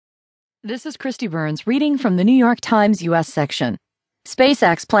This is Christy Burns reading from the New York Times U.S. section.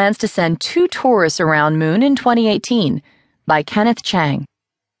 SpaceX plans to send 2 tourists around Moon in 2018 by Kenneth Chang.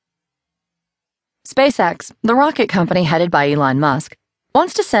 SpaceX, the rocket company headed by Elon Musk,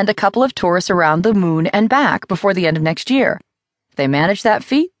 wants to send a couple of tourists around the Moon and back before the end of next year. If they manage that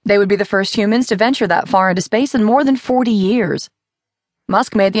feat, they would be the first humans to venture that far into space in more than 40 years.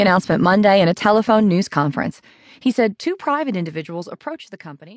 Musk made the announcement Monday in a telephone news conference. He said 2 private individuals approached the company